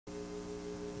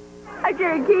I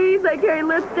carry keys, I carry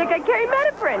lipstick, I carry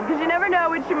Medipren, because you never know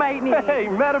what you might need. Hey,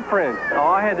 Medipren. Oh,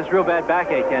 I had this real bad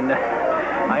backache, and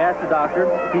I asked the doctor.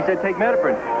 He said take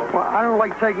Medipren. Well, I don't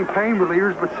like taking pain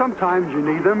relievers, but sometimes you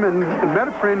need them, and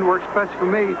Medipren works best for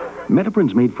me.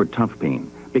 Medipren's made for tough pain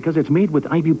because it's made with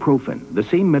ibuprofen, the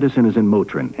same medicine as in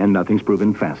Motrin, and nothing's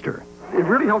proven faster. It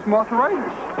really helps my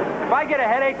arthritis. If I get a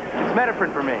headache, it's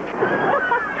Medipren for me.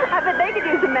 I bet they could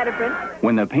use some Medipren.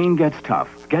 When the pain gets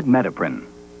tough, get Medipren.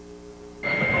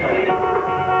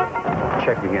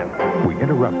 Checking in. We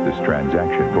interrupt this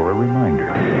transaction for a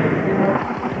reminder.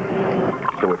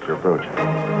 So what's your approach?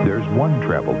 There's one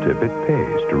travel tip it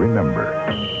pays to remember.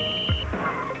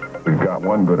 We've got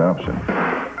one good option.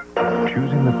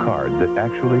 Choosing the card that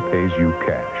actually pays you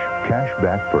cash. Cash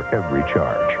back for every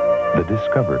charge. The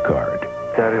Discover card.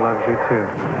 Daddy loves you too.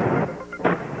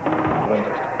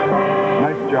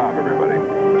 Nice job, everybody.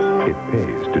 It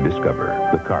pays to Discover,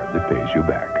 the card that pays you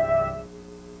back.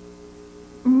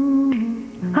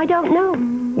 I don't know.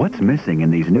 What's missing in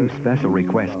these new special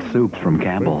request soups from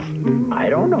Campbell's? I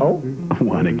don't know.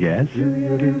 Want to guess? I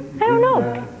don't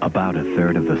know. About a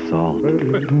third of the salt.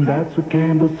 That's what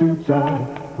Campbell soups are.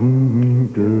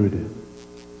 Good.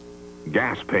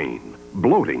 Gas pain,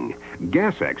 bloating.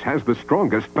 Gas-X has the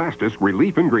strongest, fastest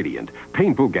relief ingredient.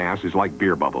 Painful gas is like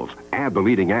beer bubbles. Add the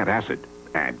leading antacid.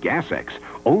 Add Gas-X.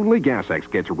 Only Gas-X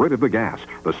gets rid of the gas.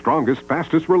 The strongest,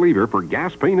 fastest reliever for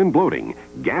gas pain and bloating.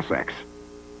 Gas-X.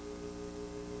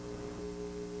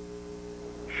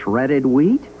 Shredded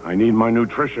wheat? I need my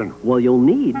nutrition. Well, you'll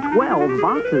need 12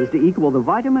 boxes to equal the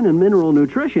vitamin and mineral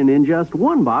nutrition in just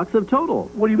one box of Total.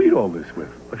 What do you eat all this with?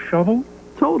 A shovel?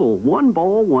 Total, one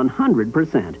bowl,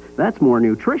 100%. That's more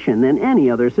nutrition than any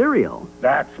other cereal.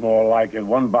 That's more like it.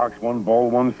 One box, one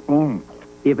bowl, one spoon.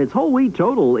 If it's whole wheat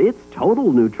Total, it's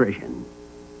total nutrition.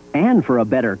 And for a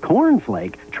better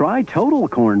cornflake, try Total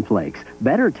Corn Flakes.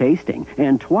 Better tasting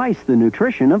and twice the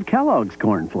nutrition of Kellogg's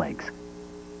Corn Flakes.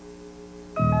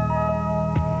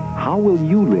 How will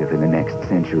you live in the next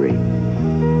century?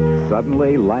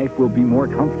 Suddenly, life will be more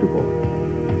comfortable,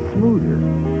 smoother,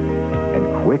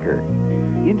 and quicker.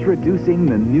 Introducing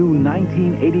the new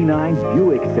 1989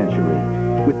 Buick Century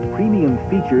with premium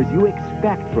features you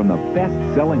expect from the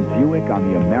best-selling Buick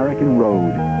on the American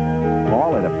road.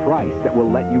 All at a price that will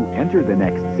let you enter the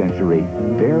next century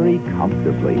very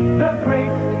comfortably. The great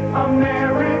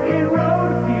American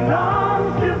road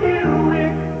belongs to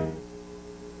Buick.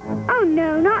 Oh,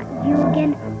 no, not you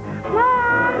again.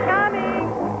 Mom,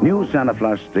 coming. New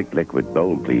Sani-Flush Stick Liquid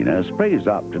Bowl Cleaner sprays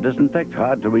up to disinfect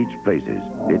hard-to-reach places.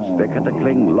 It's thicker to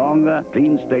cling longer,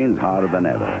 clean stains harder than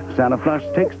ever. Sani-Flush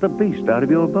takes the beast out of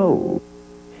your bowl.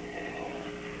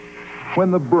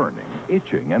 When the burning,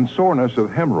 itching, and soreness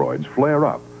of hemorrhoids flare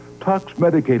up, Tux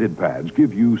medicated pads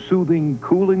give you soothing,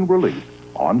 cooling relief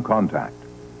on contact.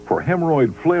 For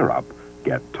hemorrhoid flare-up,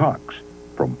 get Tux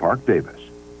from Park Davis.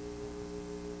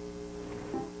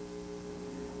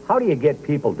 How do you get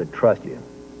people to trust you?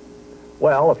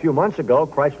 Well, a few months ago,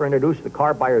 Chrysler introduced the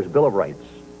Car Buyer's Bill of Rights.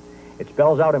 It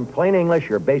spells out in plain English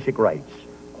your basic rights: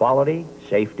 quality,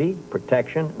 safety,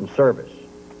 protection, and service.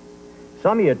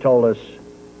 Some of you told us,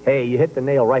 hey, you hit the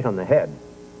nail right on the head.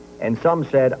 And some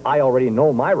said, I already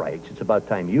know my rights. It's about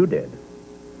time you did.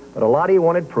 But a lot of you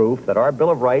wanted proof that our Bill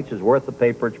of Rights is worth the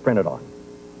paper it's printed on.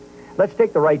 Let's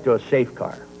take the right to a safe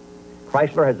car.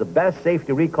 Chrysler has the best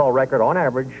safety recall record on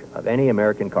average of any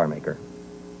American car maker.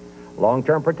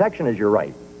 Long-term protection is your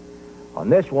right. On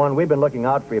this one, we've been looking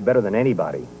out for you better than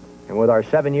anybody. And with our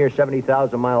 7-year,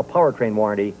 70,000-mile powertrain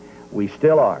warranty, we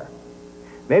still are.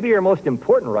 Maybe your most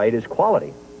important right is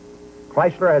quality.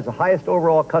 Chrysler has the highest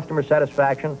overall customer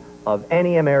satisfaction of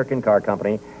any American car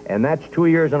company, and that's 2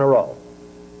 years in a row.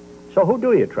 So who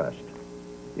do you trust?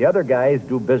 The other guys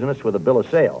do business with a bill of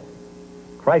sale.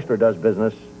 Chrysler does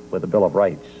business with a Bill of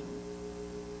Rights.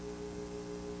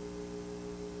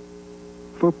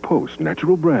 For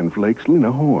post-natural Bran Flakes,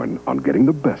 Lena Horne on getting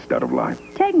the best out of life.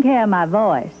 Taking care of my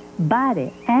voice,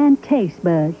 body, and taste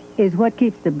buds is what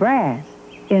keeps the brass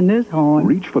in this horn.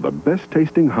 Reach for the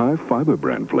best-tasting high-fiber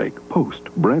Bran Flake.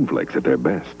 Post Bran Flakes at their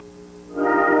best.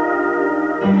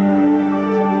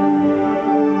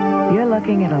 You're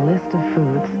looking at a list of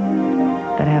foods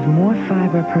that have more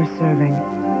fiber per serving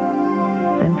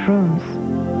than prunes.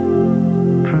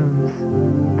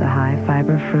 Prunes, the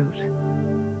high-fiber fruit.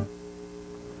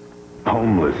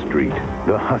 Homeless Street,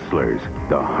 the hustlers,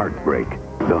 the heartbreak,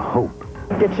 the hope.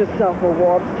 Get yourself a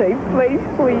warm, safe place,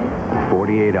 please.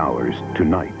 48 hours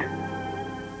tonight.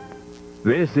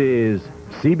 This is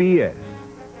CBS.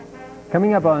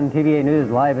 Coming up on TVA News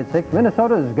Live at 6,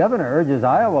 Minnesota's governor urges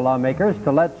Iowa lawmakers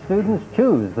to let students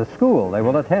choose the school they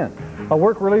will attend. A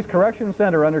work-release correction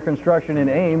center under construction in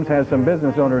Ames has some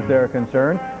business owners there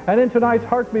concerned. And in tonight's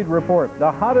Heartbeat Report,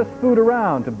 the hottest food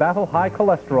around to battle high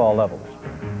cholesterol levels.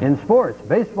 In sports,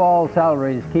 baseball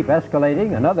salaries keep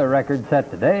escalating. Another record set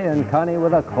today, and Connie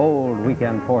with a cold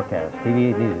weekend forecast.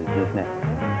 TVA News just next.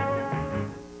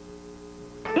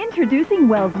 Introducing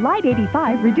Wells Light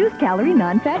 85 Reduced Calorie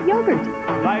Non-Fat Yogurt.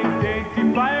 Light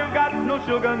 85 got no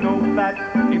sugar, no fat.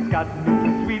 It's got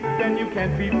no sweet, and you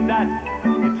can't beat that.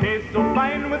 It tastes so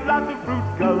fine with lots of fruit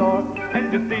galore.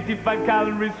 And just 85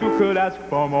 calories, who could ask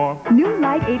for more? New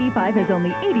Light 85 has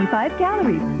only 85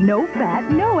 calories. No fat,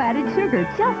 no added sugar,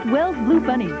 just Wells Blue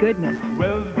Bunny goodness.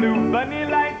 Wells Blue Bunny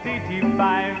Light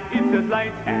 85. It's as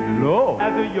light and low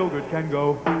as a yogurt can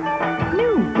go.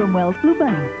 New from Wells Blue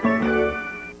Bunny.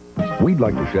 We'd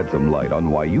like to shed some light on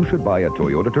why you should buy a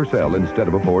Toyota Tercel instead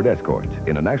of a Ford Escort.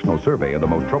 In a national survey of the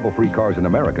most trouble-free cars in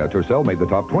America, Tercel made the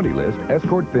top 20 list.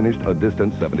 Escort finished a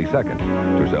distant 72nd.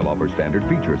 Tercel offers standard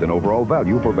features and overall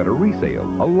value for better resale.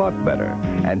 A lot better.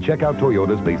 And check out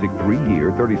Toyota's basic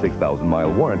 3-year,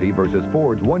 36,000-mile warranty versus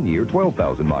Ford's 1-year,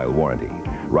 12,000-mile warranty.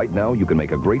 Right now, you can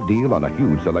make a great deal on a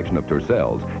huge selection of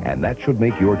Tercels, and that should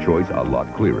make your choice a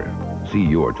lot clearer. See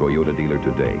your Toyota dealer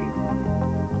today.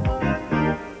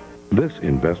 This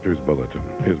Investor's Bulletin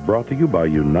is brought to you by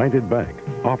United Bank,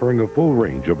 offering a full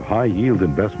range of high-yield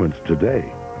investments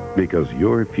today, because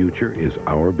your future is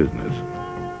our business.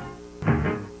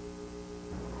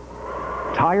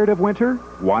 Tired of winter?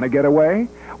 Want to get away?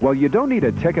 Well, you don't need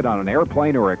a ticket on an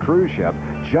airplane or a cruise ship.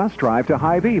 Just drive to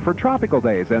Hy-Vee for tropical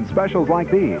days and specials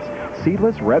like these.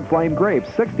 Seedless red flame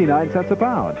grapes, 69 cents a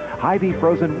pound. Hy-Vee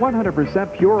frozen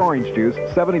 100% pure orange juice,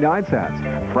 79 cents.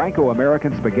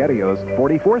 Franco-American SpaghettiOs,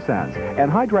 44 cents. And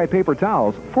high-dry paper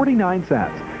towels, 49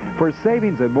 cents. For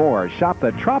savings and more, shop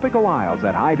the tropical aisles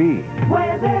at Hy-Vee.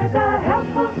 Where there's a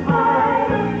helpful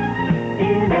smile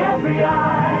in every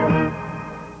aisle.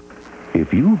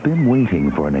 If you've been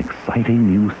waiting for an exciting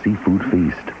new seafood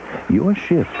feast, your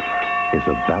shift is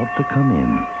about to come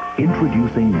in.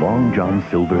 Introducing Long John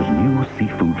Silver's new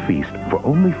seafood feast for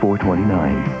only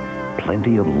 $4.29.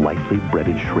 Plenty of lightly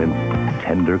breaded shrimp,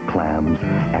 tender clams,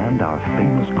 and our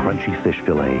famous crunchy fish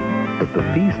fillet. But the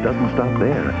feast doesn't stop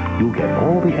there. You'll get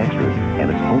all the extras, and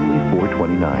it's only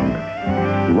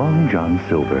 $4.29. Long John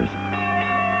Silver's,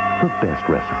 the best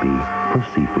recipe for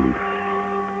seafood.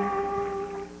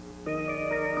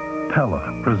 Pella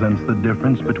presents the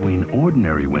difference between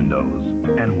ordinary windows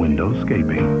and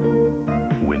windowscaping.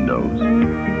 Windows.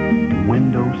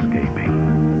 Windowscaping.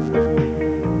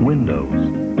 Windows.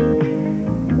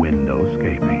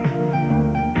 Windowscaping.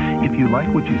 If you like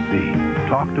what you see,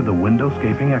 talk to the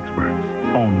windowscaping experts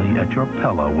only at your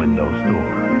Pella window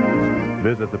store.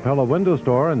 Visit the Pella Window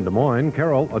Store in Des Moines,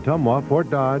 Carroll, Ottumwa, Fort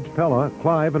Dodge, Pella,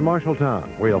 Clive, and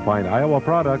Marshalltown, where you'll find Iowa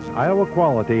products, Iowa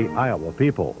quality, Iowa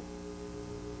people.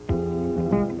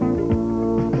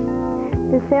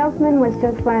 The salesman was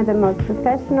just one of the most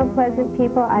professional, pleasant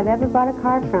people I've ever bought a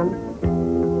car from.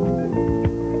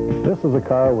 This is a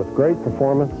car with great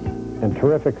performance and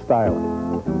terrific styling.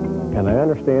 And I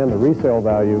understand the resale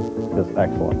value is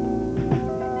excellent.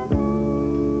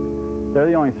 They're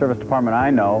the only service department I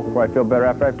know where I feel better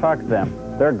after I've talked to them.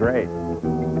 They're great.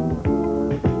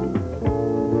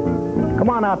 Come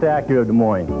on out to Acura Des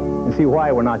Moines and see why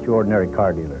we're not your ordinary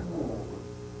car dealer.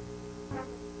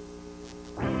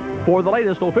 For the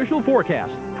latest official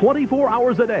forecast, 24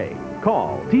 hours a day,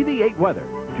 call TV8 Weather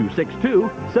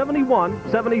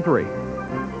 262-7173.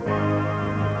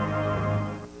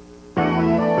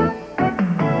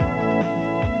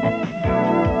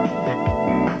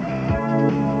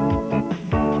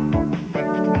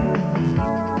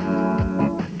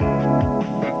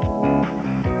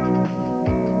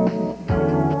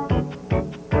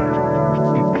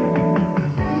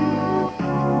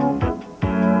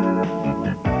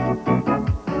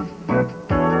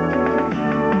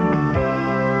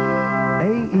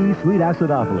 Sweet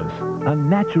Acidophilus, a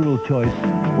natural choice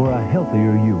for a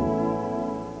healthier you.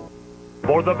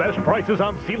 For the best prices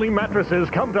on ceiling mattresses,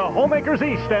 come to Homemakers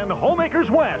East and Homemakers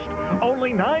West.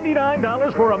 Only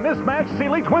 $99 for a mismatched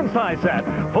Sealy twin-size set.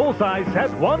 Full-size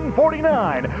set,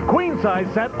 $149.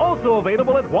 Queen-size set also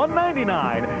available at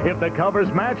 $199. If the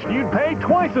cover's matched, you'd pay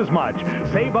twice as much.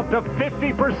 Save up to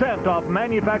 50% off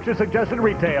manufacturer-suggested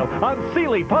retail on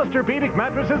Sealy Posturepedic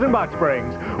mattresses and box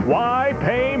springs. Why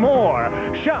pay more?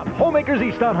 Shop Homemakers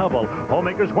East on Hubble,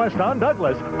 Homemakers West on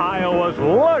Douglas, Iowa's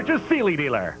largest Sealy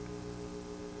dealer.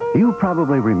 You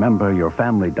probably remember your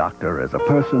family doctor as a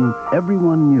person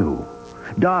everyone knew.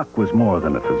 Doc was more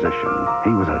than a physician.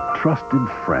 He was a trusted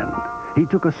friend. He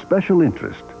took a special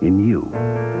interest in you.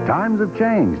 Times have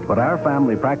changed, but our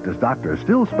family practice doctors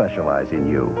still specialize in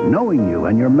you, knowing you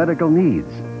and your medical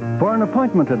needs. For an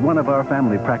appointment at one of our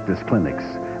family practice clinics,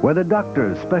 where the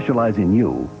doctors specialize in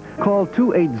you, call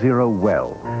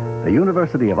 280-WELL, the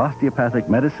University of Osteopathic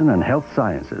Medicine and Health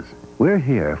Sciences. We're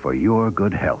here for your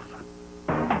good health.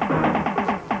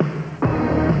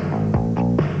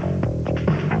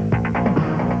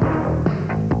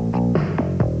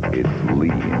 It's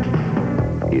lean.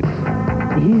 It's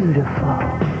beautiful.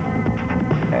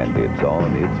 And it's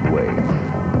on its way.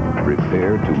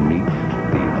 Prepare to meet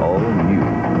the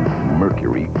all-new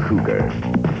Mercury Cougar.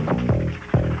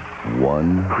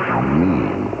 One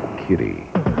mean kitty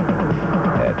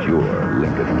at your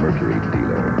Lincoln Mercury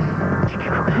dealer.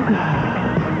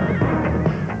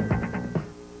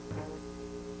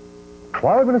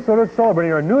 Plywood, Minnesota is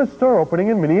celebrating our newest store opening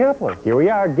in Minneapolis. Here we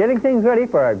are, getting things ready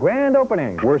for our grand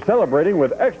opening. We're celebrating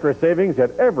with extra savings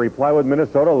at every Plywood,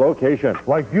 Minnesota location.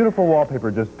 Like beautiful wallpaper,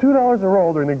 just $2 a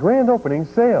roll during the grand opening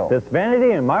sale. This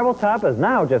vanity and marble top is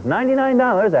now just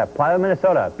 $99 at Plywood,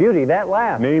 Minnesota. Beauty that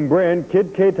lasts. Name brand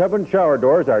Kid K-Tub and shower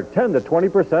doors are 10 to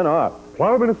 20% off.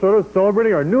 Plywood, Minnesota is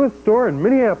celebrating our newest store in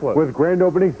Minneapolis with grand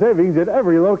opening savings at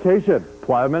every location.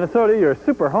 Plywood, Minnesota, your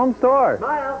super home store.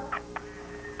 Smile.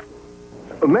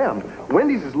 Ma'am,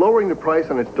 Wendy's is lowering the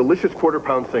price on its delicious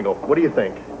quarter-pound single. What do you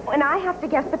think? And I have to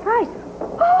guess the price.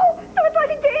 Oh, so it's like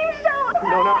a game show.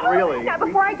 No, not really. Now,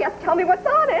 before I guess, tell me what's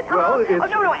on it. Well, it's... Oh,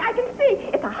 no, I can see.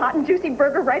 It's a hot and juicy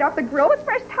burger right off the grill with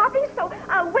fresh toppings. So,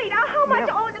 wait, how much?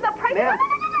 Oh, the price. Ma'am,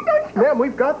 ma'am,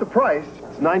 we've got the price.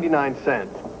 It's 99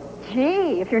 cents.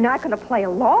 Gee, if you're not going to play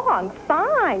along,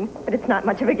 fine. But it's not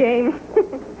much of a game.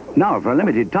 Now, for a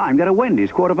limited time, get a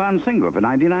Wendy's quarter-pound single for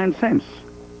 99 cents.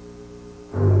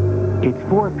 It's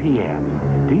 4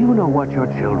 p.m. Do you know what your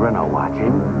children are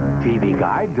watching? TV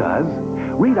Guide does.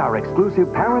 Read our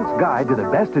exclusive Parents' Guide to the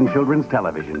Best in Children's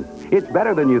Television. It's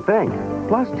better than you think.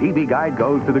 Plus, TV Guide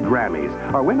goes to the Grammys.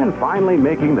 Are women finally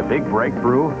making the big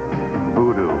breakthrough?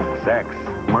 Voodoo, sex,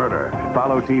 murder.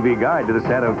 Follow TV Guide to the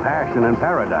set of Passion and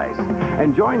Paradise.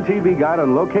 And join TV Guide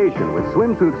on location with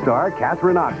swimsuit star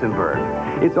Catherine Oxenberg.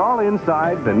 It's all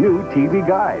inside the new TV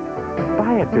Guide.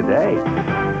 Buy it today.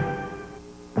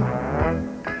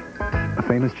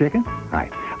 Famous chicken? Hi.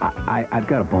 I've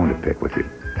got a bone to pick with you.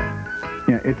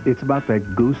 Yeah, it's about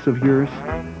that goose of yours.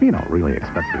 You don't really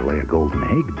expect her to lay a golden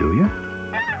egg, do you?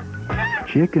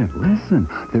 Chicken, listen,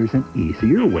 there's an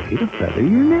easier way to feather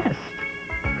your nest.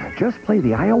 Just play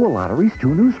the Iowa Lottery's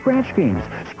 2 new scratch games.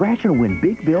 Scratch and win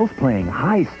big bills playing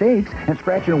high stakes, and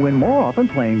scratch and win more often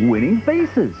playing winning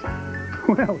faces.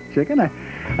 Well, chicken,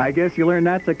 I guess you learn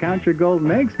not to count your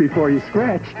golden eggs before you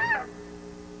scratch.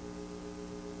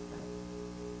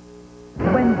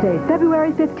 Wednesday,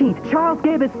 February 15th, Charles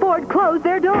Davis Ford closed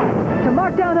their doors to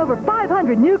mark down over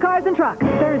 500 new cars and trucks.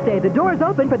 Thursday, the doors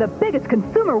open for the biggest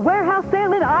consumer warehouse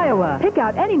sale in Iowa. Pick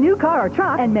out any new car or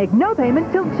truck and make no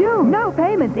payments till June. No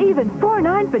payments, even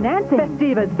 4.9 financing.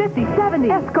 Festivas, 50/70.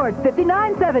 Escorts,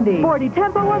 59/70. 40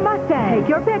 Tempo or Mustang. Take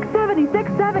your pick,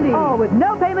 76/70. All with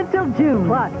no payments till June.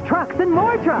 Plus, trucks and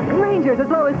more trucks. Rangers as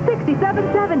low as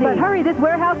 67/70. But hurry, this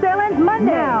warehouse sale ends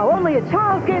Monday. Now, only at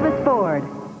Charles Davis Ford.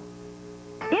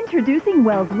 Introducing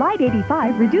Wells Light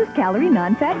 85 Reduced Calorie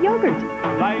Non-Fat Yogurt.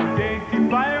 Light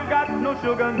 85 got no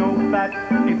sugar, no fat.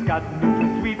 It's got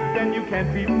NutraSweet and you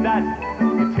can't beat that.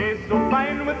 It tastes so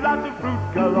fine with lots of fruit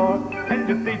galore. And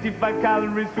just 85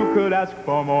 calories, who could ask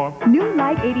for more? New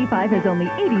Light 85 has only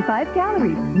 85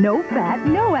 calories. No fat,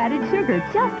 no added sugar,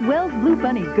 just Wells Blue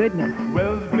Bunny goodness.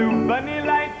 Wells Blue Bunny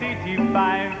Light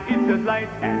 85. It's as light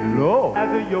and low as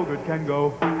a yogurt can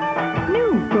go.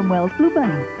 New from Wells Blue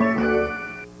Bunny.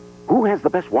 Who has the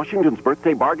best Washington's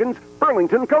birthday bargains?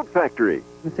 Burlington Coat Factory.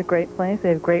 It's a great place. They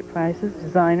have great prices,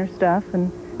 designer stuff,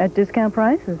 and at discount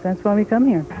prices. That's why we come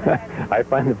here. I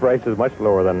find the prices much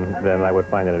lower than I would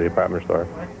find in a department store.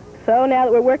 So now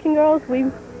that we're working girls,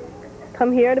 we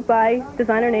come here to buy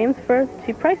designer names for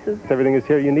cheap prices. Everything is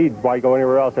here you need. Why go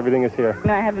anywhere else? Everything is here.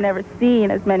 I have never seen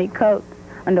as many coats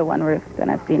under one roof than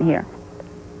I've seen here.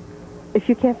 If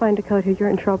you can't find a coat here, you're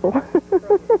in trouble.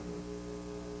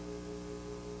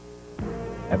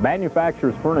 At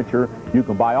Manufacturer's Furniture, you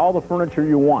can buy all the furniture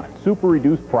you want at super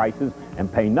reduced prices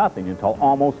and pay nothing until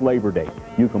almost Labor Day.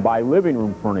 You can buy living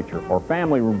room furniture or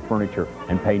family room furniture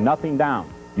and pay nothing down.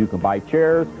 You can buy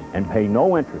chairs and pay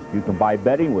no interest. You can buy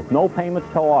bedding with no payments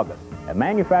till August. At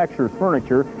Manufacturer's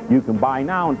Furniture, you can buy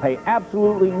now and pay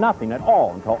absolutely nothing at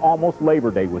all until almost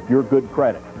Labor Day with your good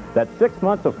credit. That's 6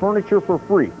 months of furniture for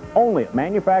free, only at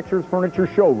Manufacturer's Furniture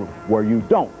Showroom, where you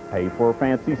don't pay for a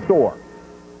fancy store.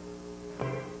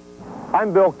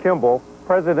 I'm Bill Campbell,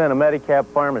 president of Medicap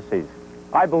Pharmacies.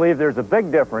 I believe there's a big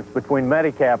difference between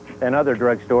Medicap and other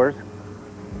drugstores.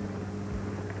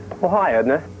 Well, hi,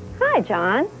 Edna. Hi,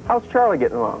 John. How's Charlie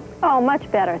getting along? Oh, much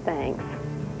better, thanks.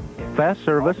 Fast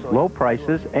service, low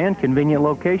prices, and convenient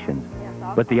locations.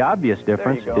 But the obvious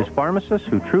difference is pharmacists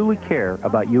who truly care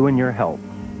about you and your health.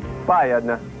 Bye,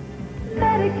 Edna.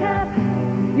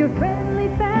 Medicap, your friendly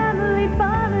family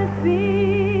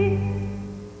pharmacy.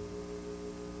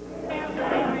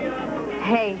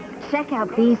 Hey, check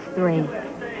out these three.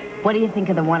 What do you think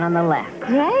of the one on the left?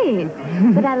 Great.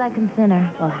 But I like them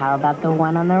thinner. Well, how about the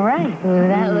one on the right? Ooh,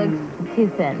 that looks too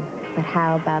thin. But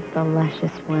how about the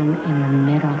luscious one in the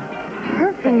middle?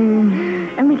 Perfect.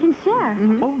 And we can share.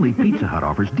 Only Pizza Hut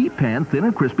offers deep pan, thin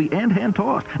and crispy, and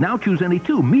hand-tossed. Now choose any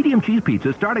two medium cheese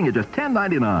pizzas starting at just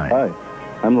 $10.99. Hi,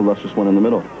 I'm the luscious one in the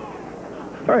middle.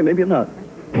 All right, maybe I'm not.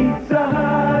 Pizza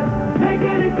Hut,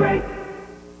 making it great.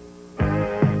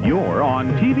 You're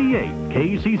on TV8,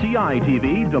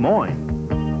 KCCI-TV Des Moines.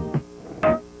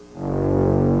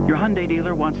 Your Hyundai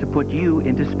dealer wants to put you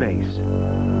into space.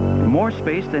 More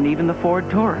space than even the Ford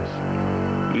Taurus.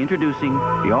 Introducing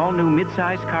the all-new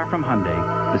mid-sized car from Hyundai,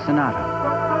 the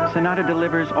Sonata. Sonata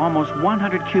delivers almost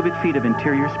 100 cubic feet of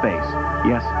interior space.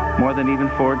 Yes, more than even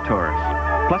Ford Taurus.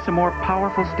 Plus a more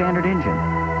powerful standard engine.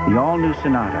 The all-new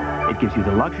Sonata. It gives you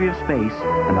the luxury of space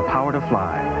and the power to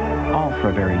fly. All for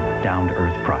a very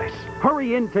down-to-earth price.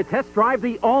 Hurry in to test drive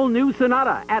the all-new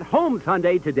Sonata at Holmes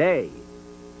Hyundai today.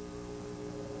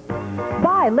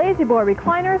 Buy Lazy Boy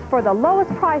recliners for the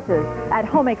lowest prices at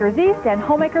Homemakers East and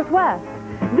Homemakers West.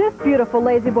 This beautiful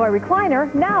Lazy Boy recliner,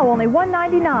 now only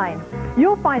 $199.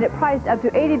 You'll find it priced up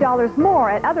to $80 more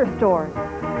at other stores.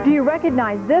 Do you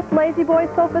recognize this Lazy Boy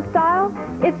sofa style?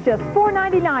 It's just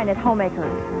 $4.99 at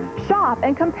Homemakers. Shop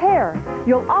and compare.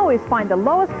 You'll always find the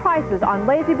lowest prices on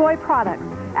Lazy Boy products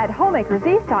at Homemakers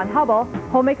East on Hubble,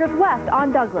 Homemakers West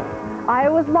on Douglas,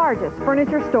 Iowa's largest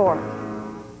furniture store.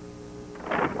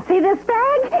 See this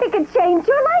bag? It could change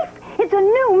your life. It's a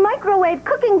new microwave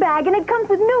cooking bag, and it comes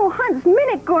with new Hunt's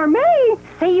Minute Gourmet.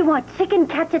 Say you want chicken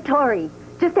cacciatore.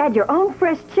 Just add your own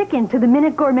fresh chicken to the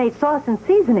Minute Gourmet sauce and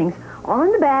seasonings, all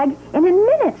in the bag, and in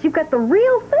minutes you've got the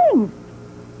real thing.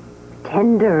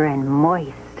 Tender and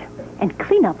moist, and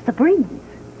clean up's a breeze.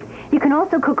 You can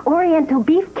also cook Oriental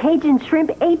beef, Cajun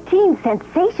shrimp, 18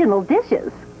 sensational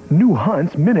dishes. New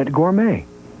Hunt's Minute Gourmet.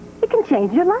 It can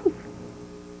change your life.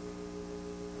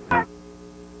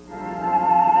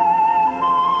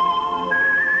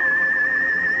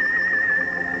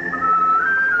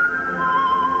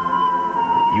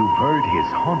 You've heard his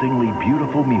hauntingly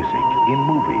beautiful music in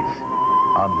movies,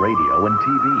 on radio and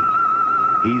TV.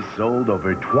 He's sold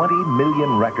over 20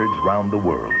 million records round the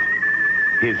world.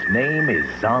 His name is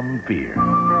Zamfir,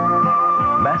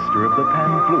 master of the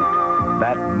pan flute,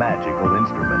 that magical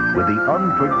instrument with the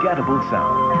unforgettable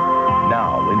sound.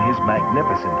 Now in his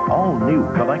magnificent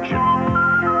all-new collection,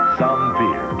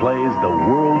 Zamfir plays the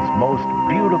world's most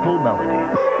beautiful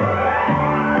melodies.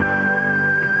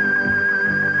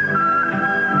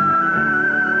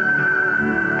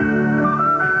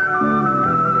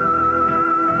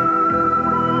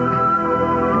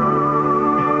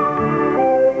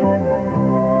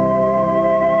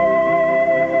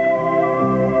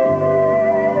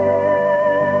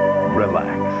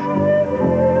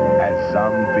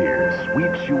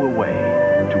 Sweeps you away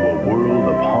to a world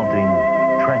of haunting,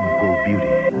 tranquil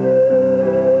beauty.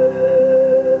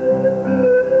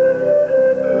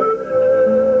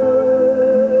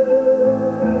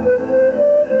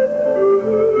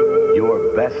 Your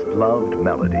best-loved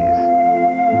melodies.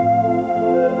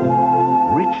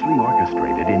 Richly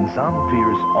orchestrated in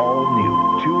Zamfir's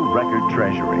all-new two-record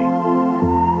treasury.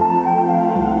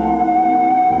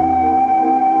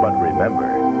 But remember,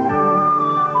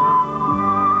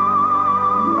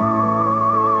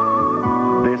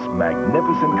 this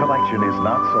magnificent collection is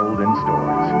not sold in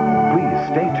stores. Please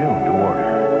stay tuned to order.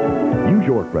 Use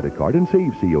your credit card and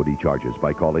save COD charges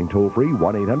by calling toll-free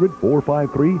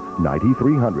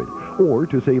 1-800-453-9300. Or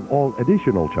to save all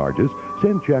additional charges,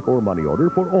 send check or money order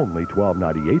for only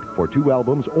 $12.98 for 2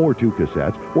 albums or 2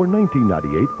 cassettes, or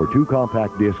 $19.98 for 2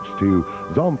 compact discs to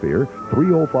Zamfir,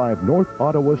 305 North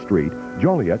Ottawa Street,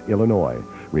 Joliet, Illinois.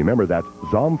 Remember, that's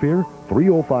Zamfir,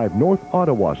 305 North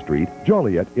Ottawa Street,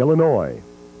 Joliet, Illinois.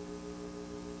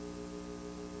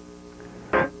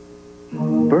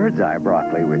 Bird's eye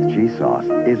broccoli with cheese sauce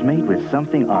is made with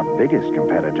something our biggest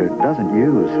competitor doesn't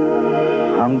use.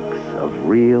 Hunks of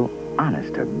real,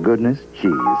 honest-to-goodness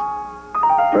cheese.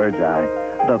 Bird's eye,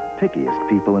 the pickiest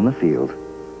people in the field.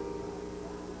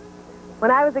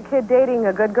 When I was a kid dating,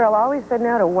 a good girl always said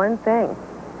no to one thing,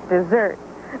 dessert.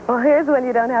 Well, here's one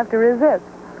you don't have to resist.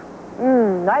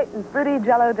 Light and fruity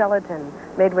Jell-O gelatin,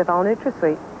 made with all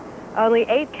NutraSweet. Only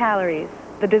 8 calories.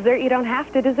 The dessert you don't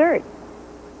have to dessert.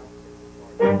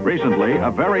 Recently, a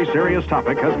very serious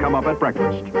topic has come up at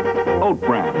breakfast. Oat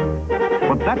bran.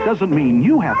 But that doesn't mean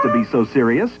you have to be so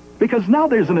serious, because now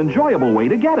there's an enjoyable way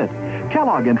to get it.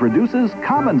 Kellogg introduces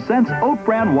Common Sense Oat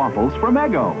Bran Waffles from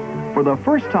Eggo. For the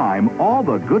first time, all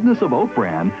the goodness of Oat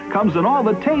Bran comes in all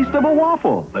the taste of a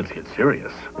waffle. Let's get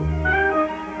serious.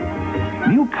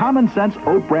 New Common Sense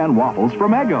Oat Bran Waffles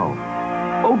from Eggo.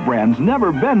 Oat Bran's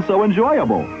never been so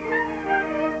enjoyable.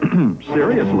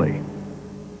 Seriously.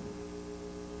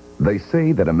 They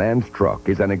say that a man's truck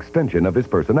is an extension of his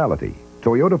personality.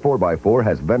 Toyota 4x4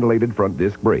 has ventilated front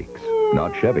disc brakes.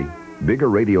 Not Chevy. Bigger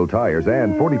radial tires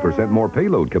and 40% more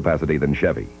payload capacity than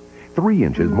Chevy. 3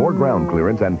 inches more ground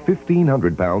clearance and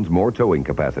 1,500 pounds more towing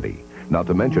capacity. Not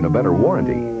to mention a better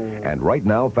warranty. And right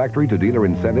now, factory-to-dealer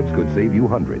incentives could save you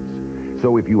hundreds.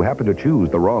 So if you happen to choose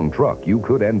the wrong truck, you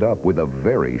could end up with a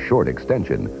very short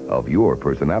extension of your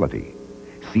personality.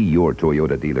 See your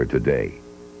Toyota dealer today.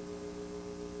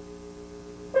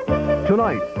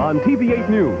 Tonight on TV8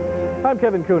 News. I'm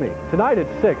Kevin Cooney. Tonight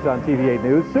at 6 on TV8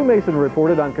 News, Sue Mason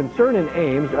reported on concern in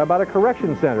Ames about a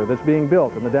correction center that's being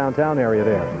built in the downtown area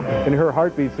there. In her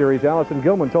Heartbeat series, Allison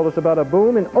Gilman told us about a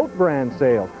boom in oat bran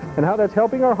sales and how that's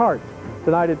helping our hearts.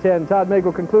 Tonight at 10, Todd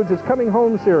Magel concludes his Coming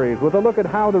Home series with a look at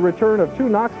how the return of 2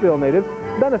 Knoxville natives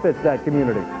benefits that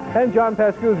community. And John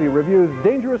Pascuzzi reviews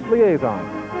Dangerous Liaison.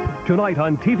 Tonight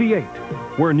on TV8,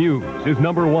 where news is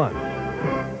 #1.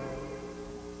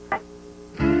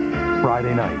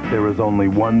 Friday night, there is only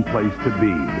one place to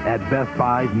be, at Best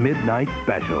Buy's Midnight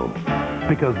Special.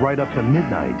 Because right up to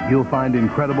midnight, you'll find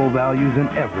incredible values in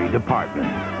every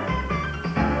department.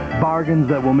 Bargains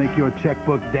that will make your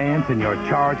checkbook dance and your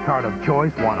charge card of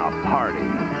choice want to party.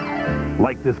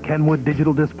 Like this Kenwood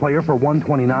digital disc player for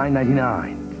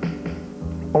 $129.99.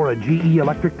 Or a GE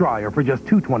electric dryer for just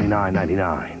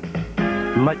 $229.99.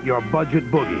 Let your budget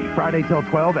boogie, Friday till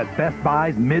 12 at Best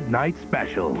Buy's Midnight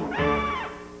Special.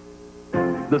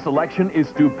 The selection is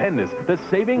stupendous. The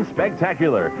savings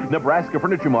spectacular. Nebraska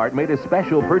Furniture Mart made a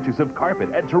special purchase of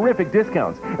carpet at terrific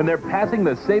discounts, and they're passing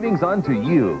the savings on to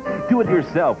you. Do it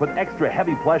yourself with extra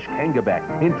heavy plush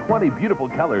Kangaback in 20 beautiful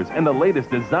colors and the latest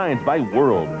designs by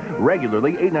World.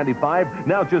 Regularly $8.95,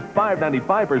 now just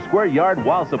 $5.95 per square yard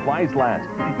while supplies last.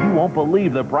 You won't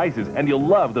believe the prices, and you'll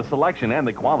love the selection and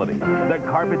the quality. The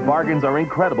carpet bargains are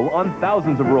incredible on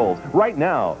thousands of rolls right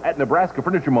now at Nebraska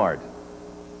Furniture Mart.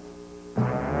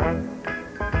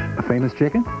 A famous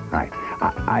chicken? Hi.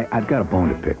 I've got a bone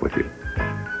to pick with you.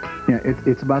 Yeah,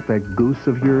 it's about that goose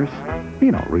of yours.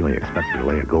 You don't really expect her to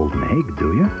lay a golden egg,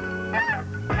 do you?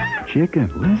 Chicken,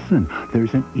 listen,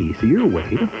 there's an easier way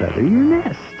to feather your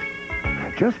nest.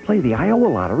 Just play the Iowa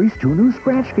Lottery's 2 new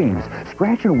scratch games.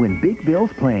 Scratch and win big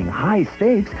bills playing high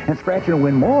stakes, and scratch and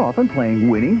win more often playing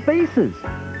winning faces.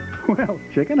 Well,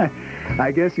 chicken,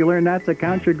 I guess you learn not to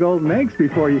count your golden eggs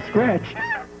before you scratch.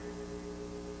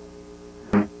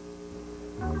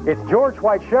 It's George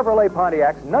White Chevrolet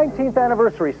Pontiac's 19th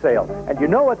anniversary sale, and you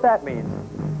know what that means.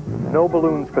 No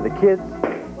balloons for the kids,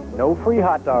 no free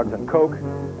hot dogs and Coke,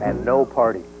 and no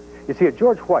party. You see, at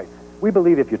George White's, we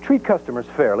believe if you treat customers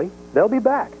fairly, they'll be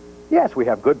back. Yes, we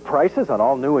have good prices on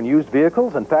all new and used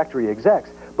vehicles and factory execs,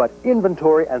 but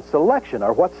inventory and selection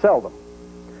are what sell them.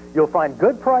 You'll find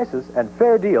good prices and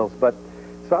fair deals, but,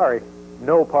 sorry,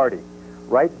 no party.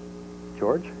 Right,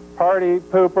 George? Party,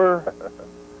 pooper.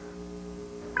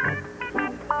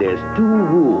 There's 2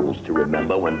 rules to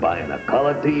remember when buying a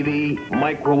color TV,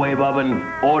 microwave oven,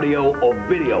 audio, or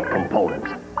video components.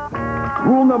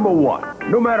 Rule number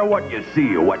 1, no matter what you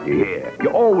see or what you hear, you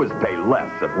always pay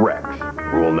less at Rex.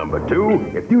 Rule number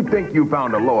 2, if you think you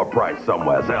found a lower price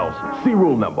somewhere else, see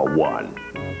rule number 1.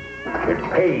 It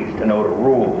pays to know the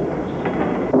rules.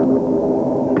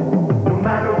 No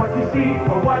matter what you see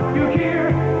or what you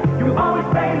hear, you always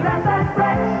pay less at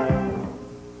Rex.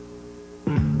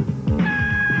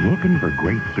 Looking for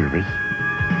great service?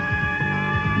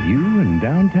 You and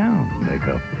downtown make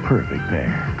a perfect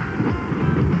pair.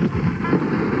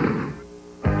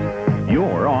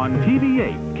 You're on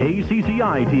TV8,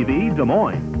 KCCI-TV Des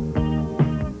Moines.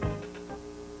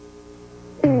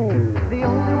 The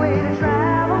only way to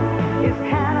travel is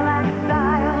Cadillac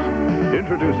style.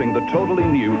 Introducing the totally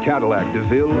new Cadillac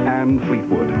DeVille and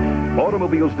Fleetwood.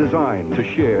 Automobiles designed to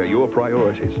share your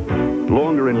priorities.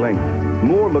 Longer in length,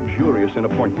 more luxurious in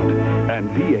appointment, and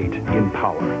V8 in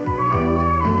power.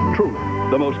 Truth,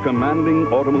 the most commanding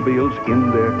automobiles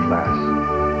in their class.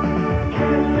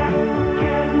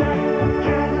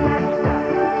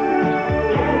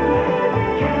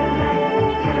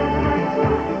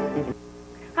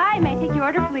 take your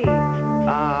order, please?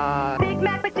 Big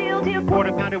Mac with dill,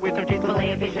 quarter pounder with some cheese,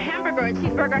 filet of fish, a hamburger, a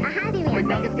cheeseburger, a Hy-Vee meal.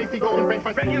 McNuggets, tasty golden French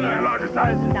fries, regular, larger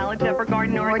size. Salad, pepper,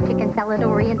 garden, or chicken salad,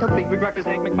 oriental. Big breakfast,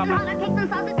 egg McMuffin. Hot cakes and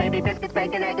sausage, baby biscuits,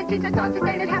 bacon, egg, and cheese, sausage,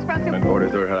 and hash browns. And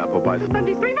orders are apple pies.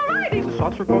 Sundays, 3 varieties. The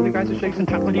sauce for golden guys, shakes and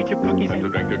chocolate chip cookies. And the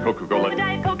drink of Coca-Cola. The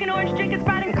Diet Coke and orange drink and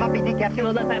Sprite and coffee decaf. Two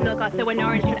love that milk, also an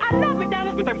orange juice. I love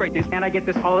McDonald's. With our break days, and I get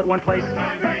this all at one place.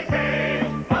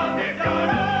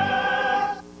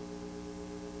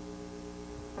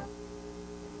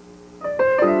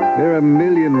 There are a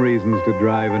million reasons to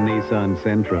drive a Nissan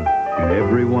Sentra, and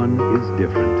everyone is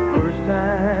different. First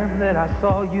time that I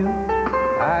saw you,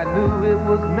 I knew it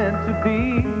was meant to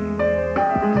be.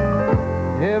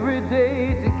 Every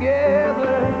day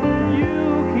together,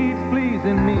 you keep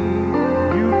pleasing me.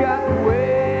 You got the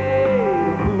way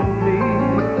to move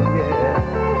me, yeah.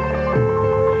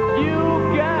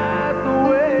 You got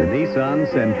the way. The Nissan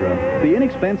Sentra, the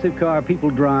inexpensive car people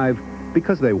drive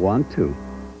because they want to.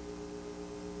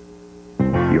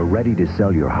 You're ready to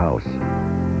sell your house.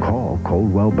 Call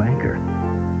Coldwell Banker.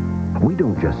 We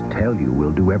don't just tell you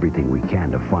we'll do everything we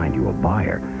can to find you a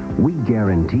buyer. We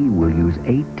guarantee we'll use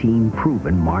 18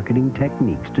 proven marketing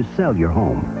techniques to sell your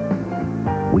home.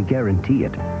 We guarantee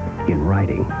it in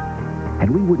writing.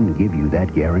 And we wouldn't give you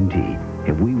that guarantee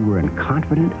if we weren't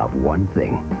confident of one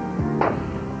thing.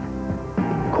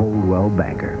 Coldwell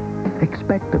Banker.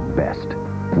 Expect the best.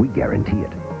 We guarantee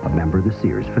it. A member of the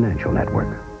Sears Financial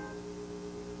Network.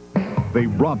 They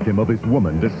robbed him of his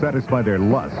woman to satisfy their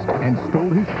lust and stole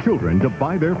his children to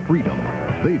buy their freedom.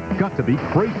 They've got to be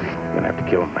crazy. I'm gonna have to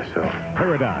kill him myself.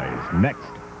 Paradise, next.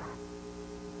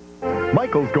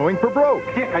 Michael's going for broke.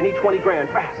 Dick, I need 20 grand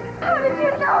fast. How did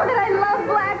you know that I love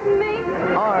black meat?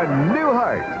 On New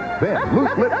Heart. Then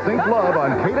Loose Lips Sink Love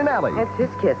on Kate and Alley. It's his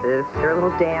kisses. They're a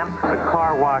little damp. The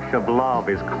car wash of love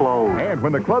is closed. And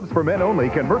when the club's for men only,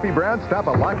 can Murphy Brown stop a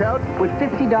lockout? Would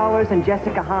 $50 and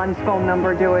Jessica Hahn's phone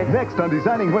number do it? Next on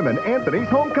Designing Women, Anthony's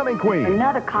Homecoming Queen.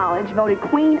 Another college voted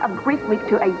Queen of Greek Week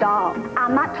to a doll.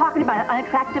 I'm not talking about an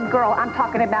unattractive girl. I'm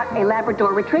talking about a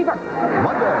Labrador Retriever.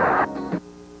 Monday.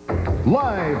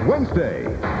 Live Wednesday,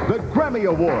 the Grammy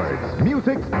Awards,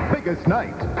 music's biggest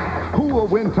night. Who will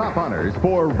win top honors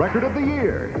for Record of the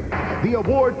Year? The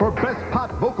award for Best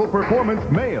Pop Vocal Performance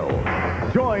Male.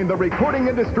 Join the recording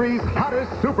industry's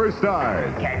hottest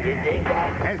superstars. Can you dig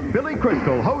that? As Billy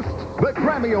Crystal hosts the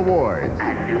Grammy Awards.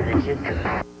 I knew that you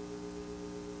could.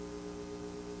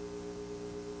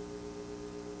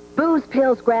 Booze,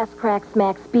 pills, grass, crack,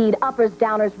 smack, speed, uppers,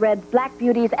 downers, reds, black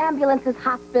beauties, ambulances,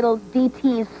 hospitals,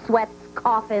 DTs, sweats,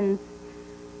 coffins,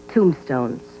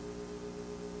 tombstones.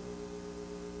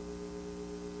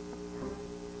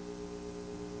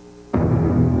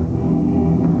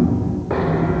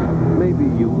 Maybe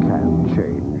you can't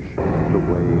change the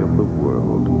way of the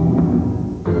world,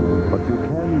 but you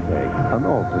can take an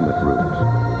alternate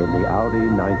route in the Audi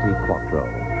 90 Quattro.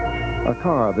 A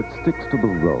car that sticks to the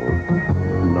road,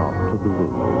 not to the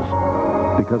rules.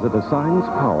 Because it assigns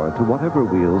power to whatever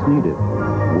wheels need it,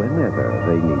 whenever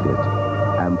they need it.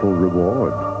 Ample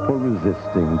reward for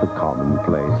resisting the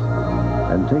commonplace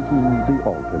and taking the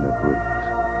alternate route.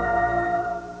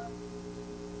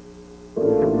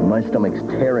 My stomach's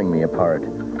tearing me apart.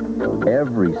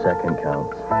 Every second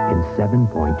counts. In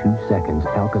 7.2 seconds,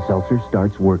 Alka-Seltzer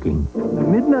starts working. The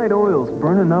midnight oil's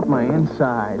burning up my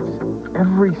insides.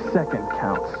 Every second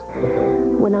counts.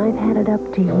 When I've had it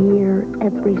up to here,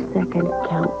 every second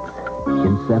counts.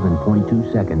 In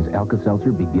 7.2 seconds,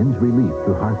 Alka-Seltzer begins relief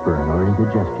through heartburn or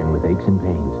indigestion with aches and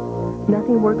pains.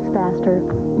 Nothing works faster.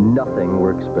 Nothing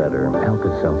works better.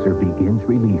 Alka-Seltzer begins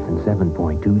relief in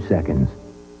 7.2 seconds.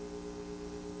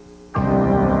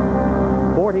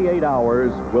 48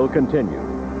 hours will continue.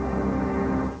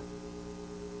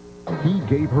 He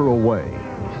gave her away.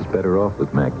 She's better off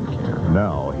with Maggie.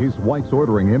 Now, his wife's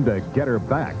ordering him to get her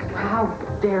back. How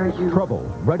dare you? Trouble,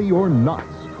 ready or not,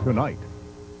 tonight.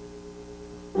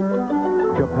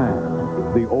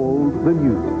 Japan, the old, the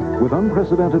new. With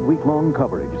unprecedented week-long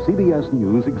coverage, CBS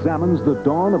News examines the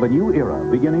dawn of a new era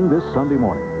beginning this Sunday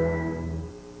morning.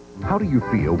 How do you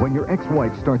feel when your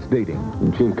ex-wife starts dating?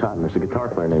 Eugene Cotton. There's a guitar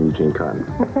player named Eugene Cotton.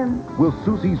 Will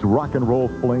Susie's rock and roll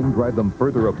flame drive them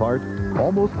further apart?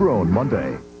 Almost Grown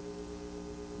Monday.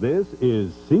 This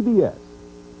is CBS.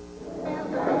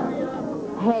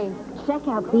 Hey, check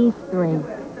out these three.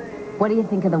 What do you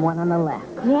think of the one on the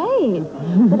left? Great.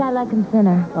 But I like them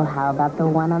thinner. Well, how about the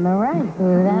one on the right?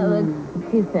 Ooh, that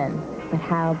looks too thin. But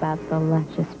how about the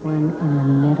luscious one in the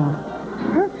middle?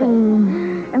 Perfect.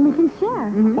 And we can share.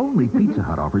 Only Pizza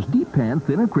Hut offers deep pan,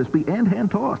 thin and crispy, and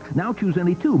hand-tossed. Now choose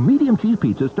any two medium cheese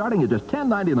pizzas starting at just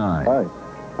 $10.99. Hi.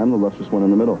 I'm the lustrous one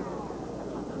in the middle.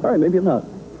 All right, maybe I'm not.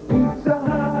 Pizza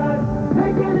Hut,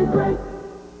 making it great.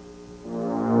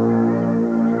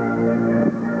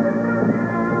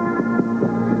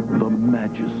 The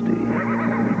majesty.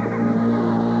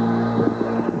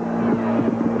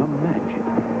 The magic.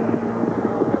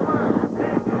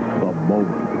 The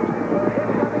moment.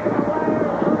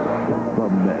 The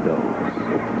meadows.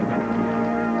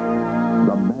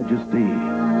 The majesty.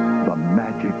 The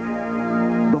magic.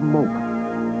 The moment.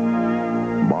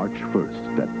 March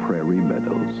 1st at Prairie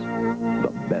Meadows.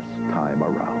 The best time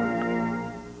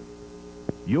around.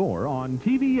 You're on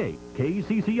TV8,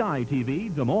 KCCI-TV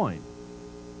Des Moines.